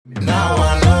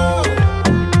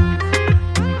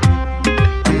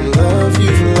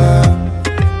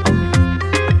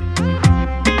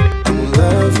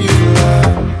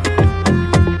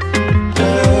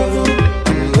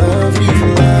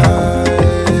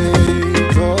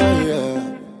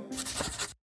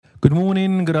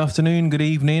good afternoon, good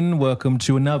evening. Welcome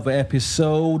to another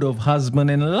episode of Husband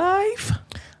in Life.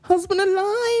 Husband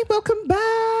alive, welcome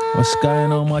back. What's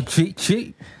going on, my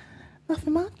cheat?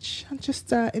 Nothing much. I'm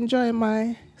just enjoying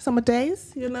my summer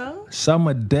days, you know.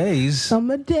 Summer days.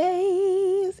 Summer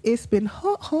days. It's been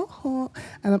hot,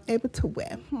 and I'm able to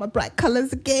wear my bright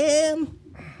colours again.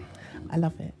 I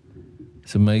love it.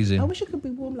 It's amazing. I wish it could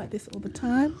be warm like this all the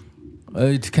time.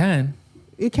 It can.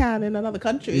 You can in another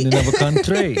country. In another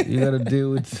country. You got to deal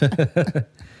with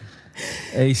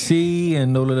AC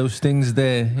and all of those things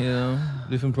there, you know.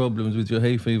 Different problems with your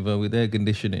hay fever, with air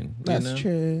conditioning. That's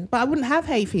true. But I wouldn't have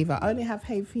hay fever. I only have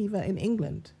hay fever in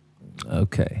England.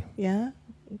 Okay. Yeah.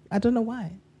 I don't know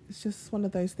why. It's just one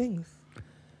of those things.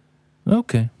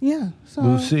 Okay. Yeah. So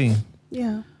We'll see.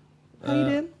 Yeah. How you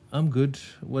doing? I'm good.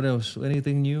 What else?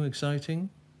 Anything new,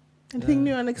 exciting? Anything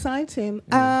new and exciting?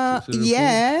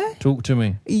 Yeah. Talk to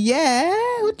me. Yeah.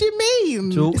 What do you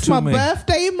mean? Talk it's to my me.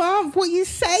 birthday month. What are you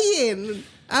saying?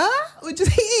 We're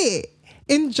just here.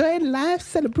 Enjoying life,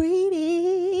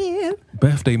 celebrating.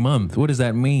 Birthday month. What does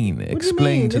that mean? What do you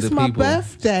Explain mean? to It's the my people.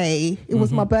 birthday. It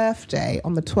was my birthday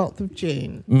on the 12th of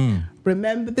June.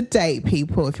 Remember the date,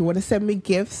 people. If you want to send me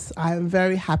gifts, I am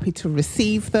very happy to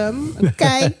receive them.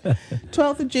 Okay.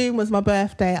 12th of June was my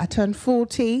birthday. I turned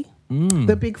 40.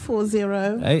 The big 40.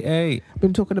 Hey.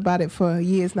 Been talking about it for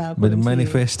years now. But according to you.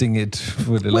 manifesting it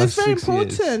for the Well, last it's very 6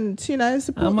 years. important, you know. It's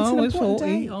I'm important. almost it's an 40.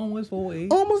 important day. Almost 40.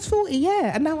 Almost 40,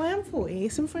 yeah. And now I am 40.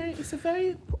 It's a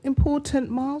very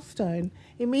important milestone.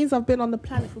 It means I've been on the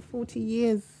planet for 40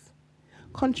 years,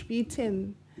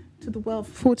 contributing to the world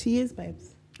for 40 years,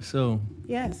 babes. So,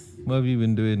 Yes. what have you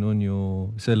been doing on your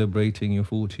celebrating your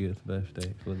 40th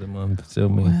birthday for the month? Tell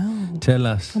me. Well, Tell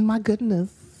us. oh my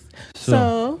goodness.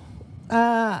 So,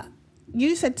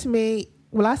 you said to me,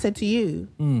 well, I said to you,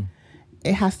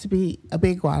 it has to be a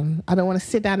big one. I don't want to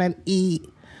sit down and eat.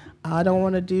 I don't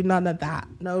want to do none of that.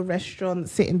 No restaurant,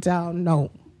 sitting down.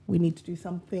 No, we need to do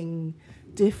something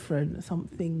different,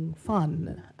 something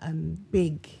fun and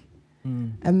big.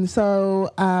 And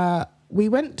so we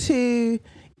went to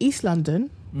East London,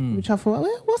 which I thought,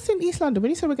 well, what's in East London? When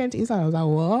you said we're going to East London, I was like,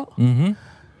 what? Mm-hmm.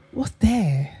 What's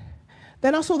there?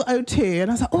 Then I saw the O2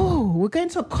 and I was like, oh, we're going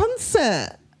to a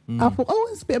concert. I thought, oh,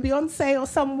 it's a bit of Beyonce or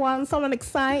someone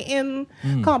exciting.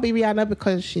 Can't be Rihanna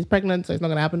because she's pregnant, so it's not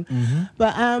going to happen.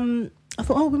 But I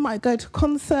thought, oh, we might go to a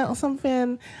concert or something.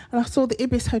 And I saw the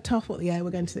Ibis Hotel. I thought, yeah,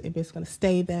 we're going to the Ibis. We're going to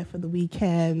stay there for the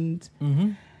weekend.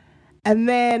 And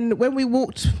then when we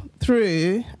walked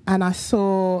through and I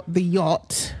saw the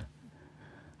yacht,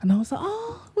 and I was like,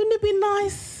 oh, wouldn't it be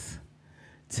nice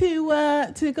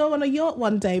to go on a yacht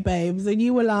one day, babes? And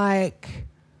you were like,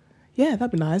 yeah,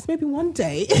 that'd be nice. Maybe one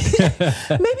day.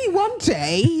 Maybe one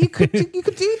day you could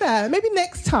do that. Maybe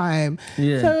next time.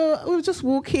 Yeah. So we were just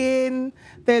walking.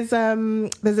 There's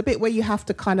a bit where you have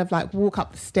to kind of like walk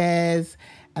up the stairs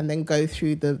and then go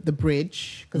through the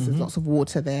bridge because there's lots of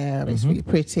water there. It's really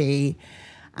pretty.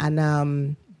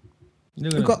 And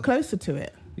we got closer to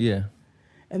it. Yeah.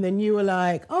 And then you were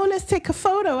like, oh, let's take a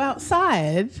photo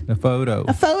outside. A photo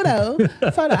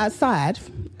Outside.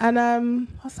 And I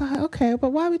was like, okay,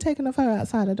 but why are we taking a photo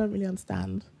outside? I don't really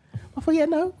understand. I thought, yeah,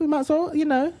 no, we might as well, you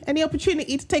know, any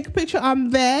opportunity to take a picture,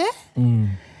 I'm there.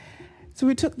 So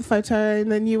we took the photo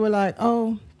and then you were like,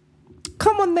 oh,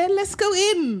 come on then, let's go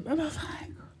in. And I was like,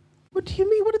 what do you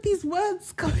mean? What are these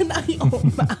words coming out your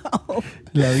mouth?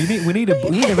 No, we need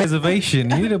a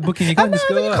reservation. You need a booking. You can't just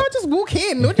go you up. can't just walk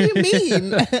in. What do you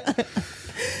mean?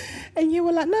 And you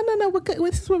were like, no,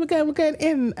 this is where we're going. We're going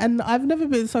in. And I've never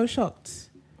been so shocked.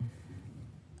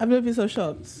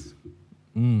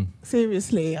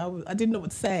 Seriously, I didn't know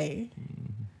what to say.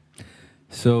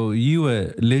 So you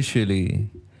were literally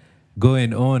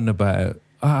going on about,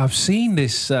 I've seen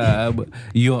this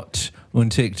yacht on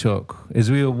TikTok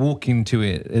as we were walking to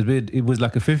it. It was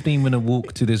like a 15-minute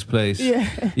walk to this place.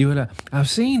 Yeah. You were like, I've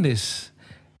seen this.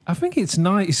 I think it's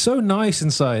nice. It's so nice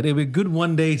inside. It'd be good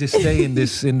one day to stay in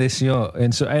this yacht.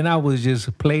 And I was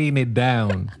just playing it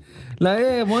down. Like,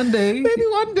 yeah, one day. Maybe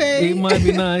one day. It might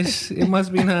be nice. It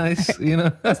must be nice, you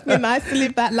know. Must be nice to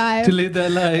live that life. To live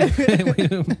that life.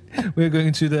 We're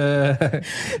going to the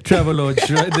travel lodge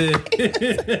right there.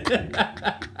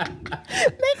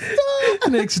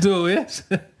 Next door, yes.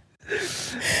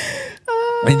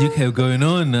 And you kept going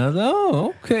on. I was like,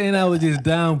 oh, okay. And I was just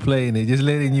downplaying it, just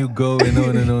letting you go and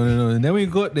on and on and on. And then we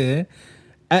got there,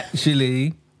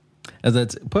 actually, as I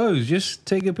suppose, just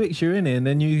take a picture in it, and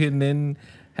then you can then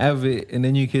have it, and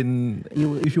then you can,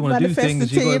 if you want to do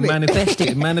things, you got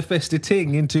to manifest the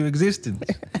thing into existence.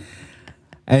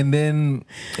 And then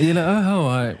you're like, oh, all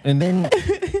right. And then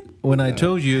when I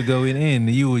told you you're going in,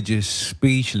 you were just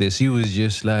speechless. You was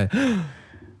just like,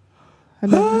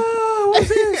 what's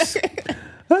this?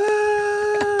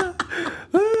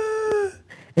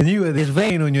 And you had this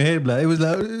vein on your head, like it was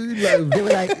like they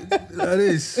were like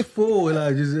this four,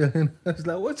 like just. And I was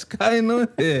like, what's going on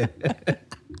here?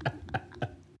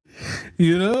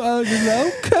 You know, I was just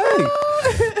like, okay.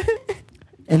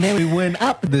 And then we went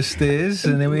up the stairs,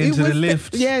 and then we into the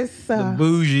lift. Yes, the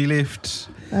bougie lift.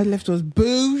 That lift was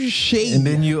bougie. And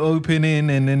then you open in,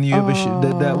 and then you have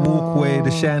that walkway,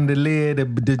 the chandelier, the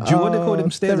what do they call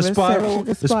them stairs? The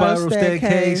spiral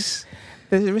staircase.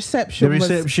 The reception was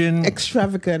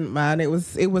extravagant, man. It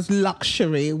was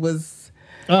luxury. It was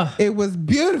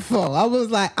beautiful. I was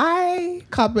like, I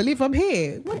can't believe I'm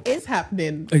here. What is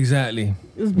happening? Exactly.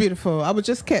 It was beautiful. I was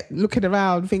just kept looking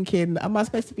around thinking, am I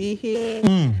supposed to be here?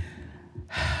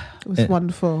 It was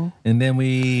wonderful. And then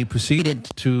we proceeded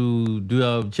to do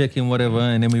our check-in, whatever,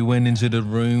 and then we went into the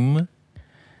room.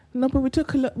 No, but we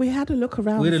took a look. We had a look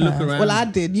around. We had a look around. Well, I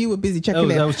did. You were busy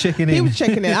checking in. I was checking in. He was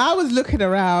checking in. I was looking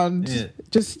around,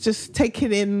 just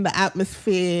taking in the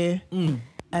atmosphere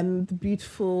and the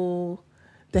beautiful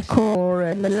decor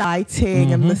and the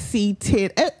lighting and the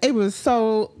seating. It was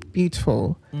so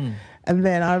beautiful. And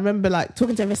then I remember like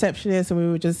talking to a receptionist,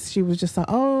 and she was just like,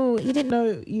 "Oh, you didn't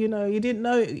know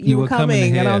you were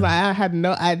coming," and I was like, I had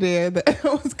no idea that I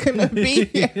was gonna be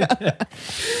here.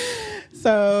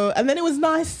 So, and then it was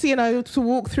nice, to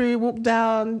walk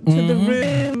down to the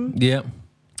room. Yeah.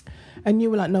 And you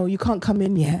were like, no, you can't come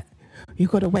in yet. You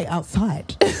got to wait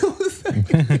outside.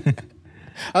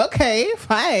 Okay,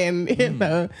 fine,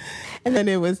 And then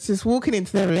it was just walking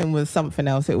into the room was something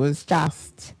else. It was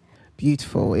just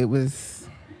beautiful. It was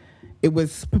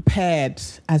prepared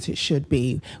as it should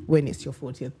be when it's your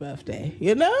 40th birthday,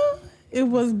 It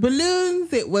was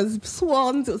balloons, it was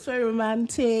swans, it was very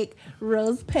romantic,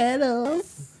 rose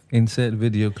petals. Insert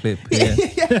video clip, yeah.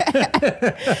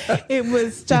 It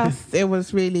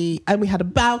was really, and we had a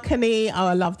balcony. Oh,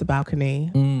 I love the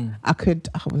balcony. I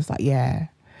was like, yeah.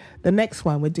 The next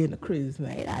one, we're doing a cruise,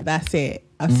 mate. Like, that's it.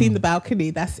 I've seen the balcony,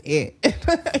 that's it.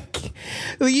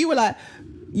 Well, you were like,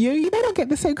 you may not get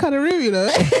the same kind of room,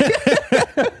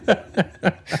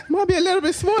 Might be a little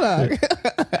bit smaller.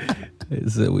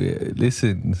 It's weird.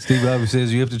 Listen, Steve Harvey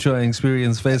says you have to try and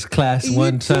experience first class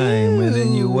one time, and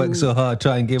then you work so hard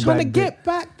trying to get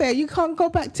back there. You can't go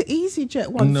back to EasyJet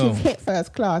once you've hit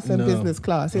first class and business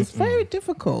class. It's very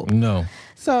difficult. No.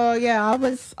 So yeah,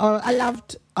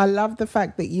 I loved the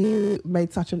fact that you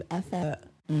made such an effort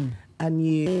and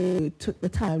you took the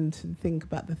time to think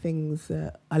about the things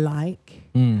that I like,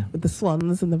 with the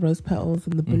swans and the rose petals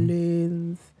and the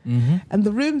balloons. And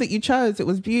the room that you chose, it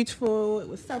was beautiful. It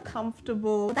was so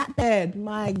comfortable. That bed,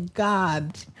 my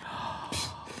God.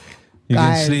 You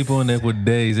can sleep on there for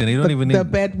days, and you don't even need... The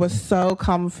bed was so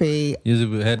comfy. You just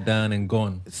put your head down and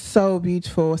gone. So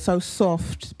beautiful, so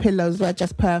soft. Pillows were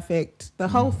just perfect. The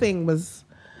whole thing was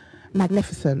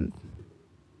magnificent.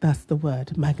 That's the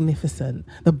word, magnificent.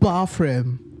 The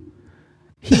bathroom,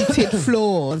 heated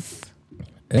floors.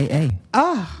 Hey.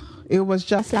 It was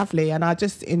just lovely, and I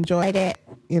just enjoyed it.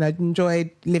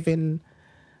 Enjoyed living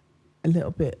a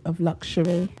little bit of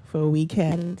luxury for a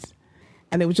weekend.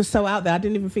 And it was just so out there. I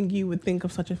didn't even think you would think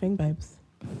of such a thing, babes.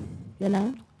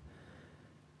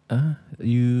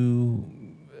 You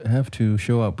have to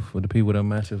show up for the people that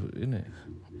matter, innit?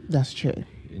 That's true.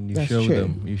 And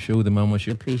you show them how much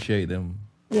you appreciate them.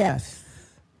 Yes.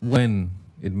 When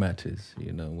it matters,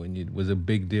 when it was a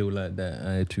big deal like that,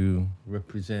 I had to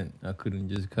represent. I couldn't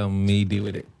just come me deal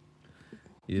with it.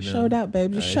 Showed out,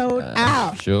 babe. You showed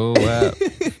out. Show out.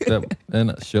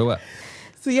 Show out.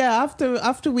 So yeah,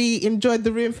 after we enjoyed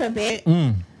the room for a bit,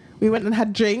 we went and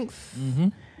had drinks.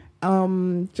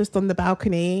 Just on the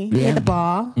balcony, in the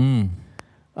bar.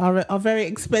 Our very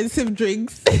expensive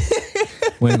drinks.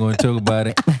 We ain't going to talk about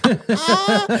it.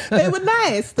 They were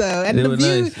nice though, and the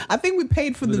view. Nice. I think we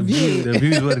paid for the view. The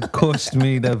view would have cost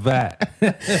me the VAT.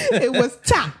 It was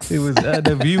tax. It was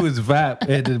the view was VAT,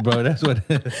 bro. That's what.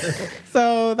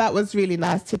 So that was really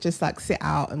nice to just like sit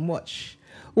out and watch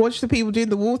the people doing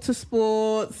the water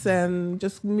sports, and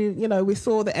just we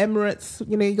saw the Emirates.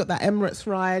 You got that Emirates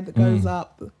ride that goes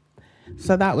up.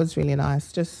 So that was really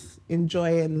nice. Just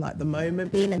enjoying like the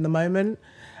moment, being in the moment,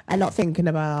 and not thinking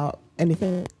about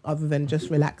anything other than just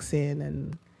relaxing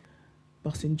and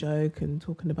bossing joke and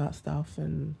talking about stuff,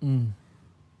 and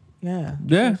yeah,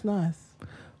 it was nice.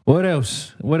 What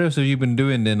else have you been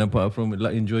doing then, apart from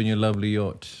like enjoying your lovely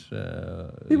yacht?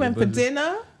 We went for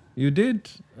dinner. You did?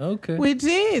 Okay. We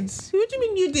did. What do you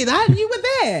mean you did? You were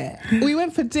there. We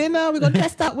went for dinner. We got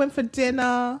dressed up, went for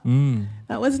dinner.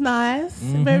 That was nice.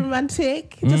 Very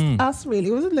romantic. Just us, really.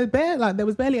 It wasn't there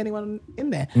was barely anyone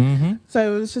in there.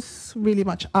 So it was just really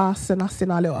much us in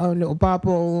our own little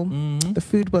bubble. The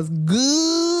food was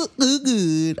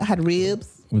good. I had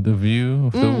ribs. With the view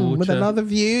of the water. With another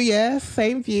view, yes.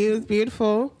 Same view. It was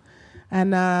beautiful.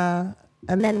 And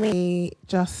then we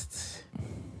just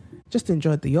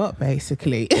enjoyed the yacht,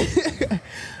 basically.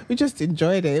 We just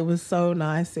enjoyed it. It was so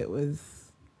nice. It was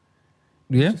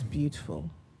just beautiful.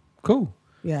 Cool.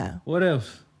 Yeah. What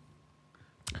else?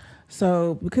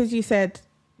 So, because you said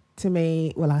to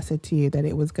me, I said to you that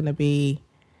it was going to be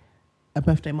a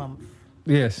birthday month.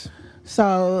 Yes.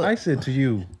 So I said to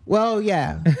you. Well,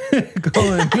 yeah. Go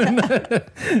on.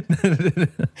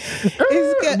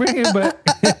 Bring it back.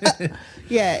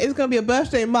 Yeah, it's going to be a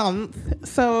birthday month.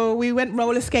 So we went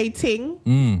roller skating.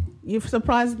 You've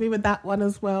surprised me with that one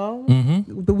as well.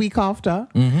 The week after.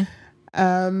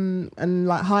 And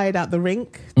like hired out the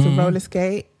rink to roller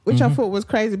skate, which I thought was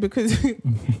crazy because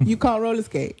you can't roller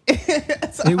skate.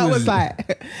 So I was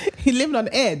like, he lived on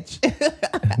edge.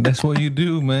 That's what you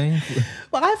do, man.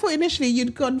 Well, I thought initially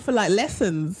you'd gone for like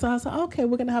lessons. So I was like, okay,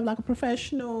 we're going to have like a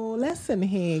professional lesson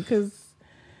here because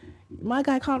my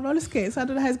guy can't roller skate. So I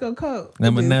don't know how he's going to cope.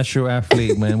 I'm a natural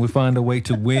athlete, man. We find a way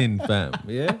to win, fam.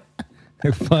 Yeah?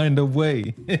 We find a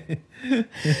way.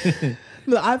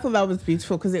 Look, I thought that was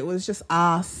beautiful because it was just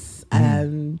us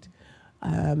and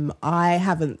I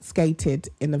haven't skated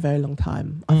in a very long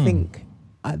time. I think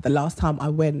the last time I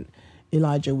went,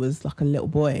 Elijah was like a little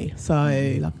boy, so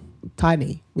like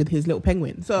tiny with his little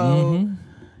penguin. So,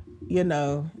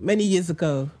 many years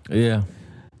ago. Yeah.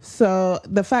 So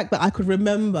the fact that I could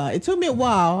remember, it took me a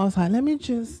while. I was like, let me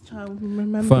just try and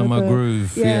remember. Find my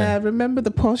groove. Yeah, remember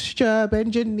the posture,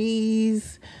 bend your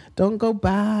knees. Don't go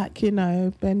back,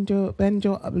 bend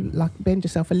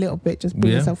yourself a little bit. Just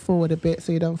bring yourself forward a bit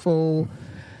so you don't fall.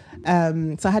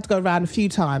 So I had to go around a few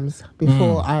times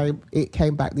before it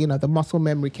came back. The muscle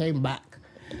memory came back.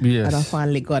 Yes. And I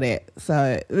finally got it.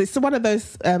 So it's one of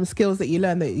those skills that you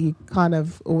learn that you kind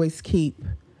of always keep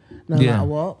no matter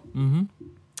what.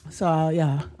 So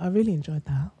I really enjoyed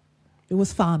that. It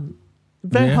was fun.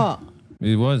 Very hot.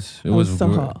 It was. It was so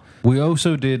hot. We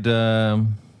also did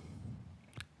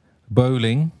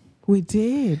bowling. We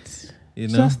did.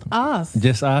 Just us.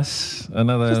 Just us.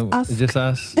 Just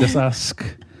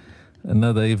ask.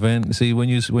 Another event. See, when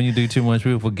you do too much,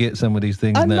 people forget some of these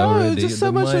things. I know. Already. Just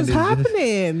so much was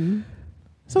happening.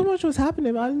 So much was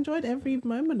happening. I enjoyed every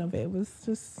moment of it.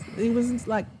 It was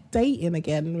like dating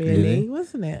again, really,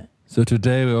 wasn't it? So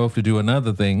today we're off to do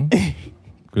another thing.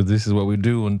 Because this is what we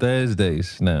do on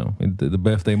Thursdays now, the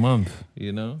birthday month,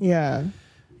 Yeah.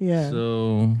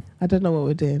 So I don't know what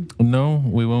we're doing. No,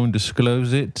 we won't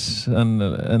disclose it,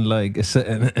 and like let's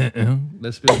spill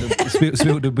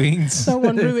the beans.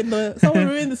 Someone ruined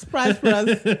the surprise for us,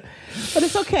 but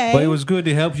it's okay. But it was good.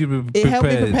 It helped you prepare. It helped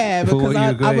me prepare because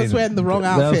I was wearing the wrong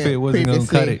outfit. The outfit wasn't going to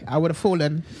cut it. I would have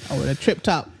fallen. I would have tripped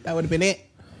up. That would have been it.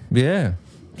 Yeah.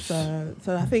 So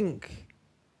I think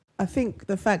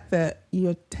the fact that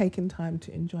you're taking time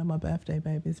to enjoy my birthday,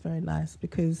 babe, is very nice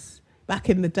because back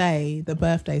in the day, the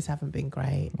birthdays haven't been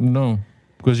great. No,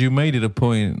 because you made it a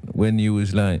point when you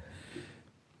was like,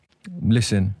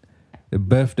 listen, the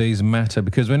birthdays matter.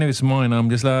 Because when it's mine, I'm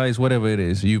just like, it's whatever it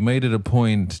is. You made it a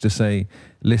point to say,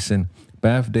 listen,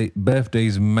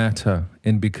 birthdays matter.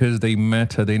 And because they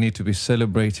matter, they need to be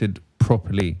celebrated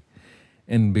properly.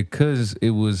 And because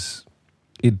we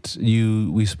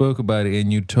spoke about it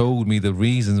and you told me the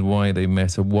reasons why they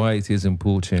matter, why it is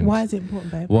important. Why is it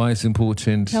important, babe? Why it's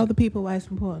important. Tell the people why it's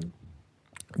important.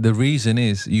 The reason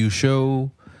is you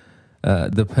show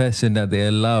the person that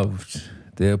they're loved,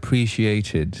 they're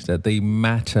appreciated, that they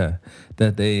matter,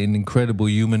 that they're an incredible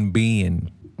human being,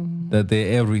 that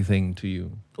they're everything to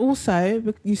you.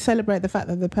 Also, you celebrate the fact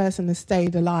that the person has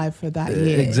stayed alive for that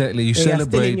year. Exactly. You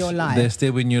celebrate they're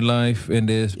still in your life and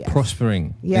they're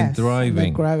prospering and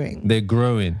thriving. They're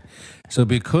growing. So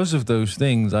because of those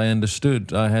things, I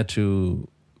understood I had to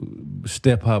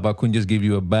step up. I couldn't just give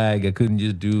you a bag. I couldn't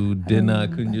just do dinner. I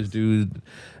couldn't just do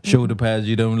shoulder pads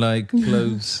you don't like,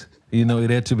 clothes. It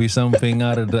had to be something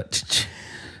out of that,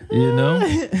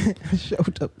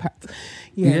 shoulder pads.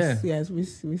 Yes.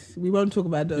 We won't talk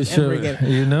about those ever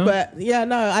again. But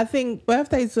I think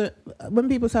birthdays are, when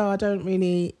people say, I don't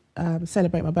really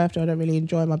celebrate my birthday. I don't really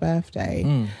enjoy my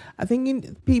birthday. I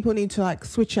think people need to like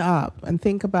switch it up and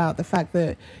think about the fact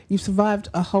that you've survived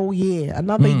a whole year.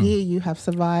 Another year you have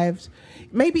survived,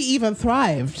 maybe even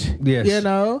thrived. Yes. You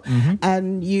know,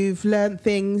 and you've learned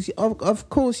things. Of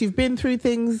course, you've been through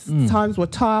things. Times were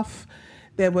tough.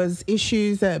 There was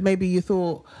issues that maybe you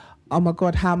thought, oh my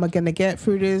God, how am I going to get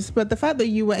through this? But the fact that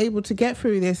you were able to get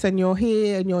through this and you're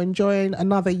here and you're enjoying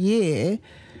another year,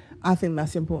 I think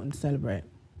that's important to celebrate.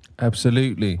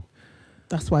 Absolutely.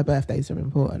 That's why birthdays are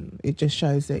important. It just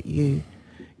shows that you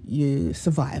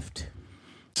survived.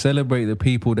 Celebrate the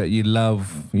people that you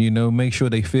love, you know, make sure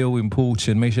they feel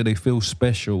important, make sure they feel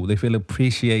special, they feel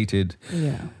appreciated.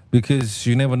 Yeah. Because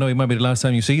you never know, it might be the last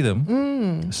time you see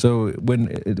them. So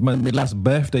it might be the last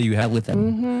birthday you have with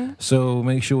them. So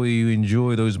make sure you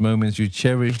enjoy those moments, you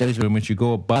cherish those moments, you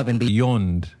go above and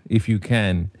beyond if you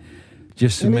can.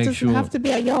 Just to And make it doesn't sure. have to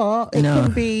be a yacht.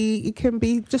 It can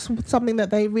be just something that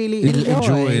they really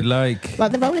enjoy, like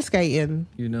the roller skating,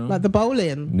 you know, like the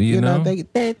bowling. You know?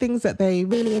 They're things that they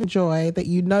really enjoy that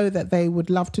you know that they would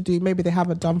love to do. Maybe they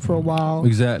haven't done for a while.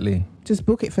 Exactly. Just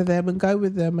book it for them and go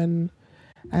with them and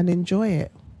enjoy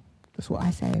it. That's what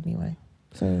I say anyway.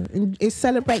 So it's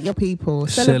celebrate your people.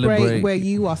 Celebrate where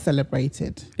you are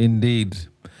celebrated. Indeed.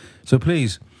 So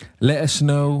please let us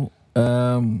know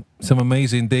some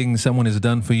amazing things someone has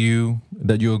done for you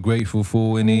that you're grateful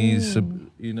for, and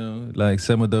you know, like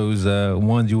some of those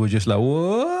ones you were just like,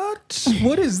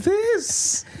 what is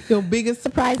this? Your biggest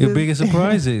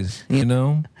surprises. You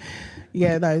know.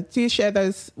 Yeah, no, do share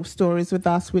those stories with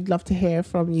us. We'd love to hear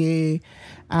from you.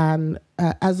 And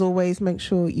as always, make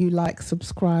sure you like,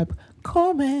 subscribe,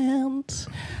 comment,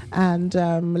 and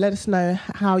let us know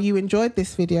how you enjoyed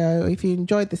this video, if you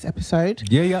enjoyed this episode.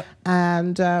 Yeah.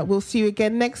 And we'll see you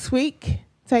again next week.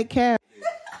 Take care.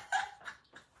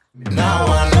 Now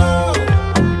I know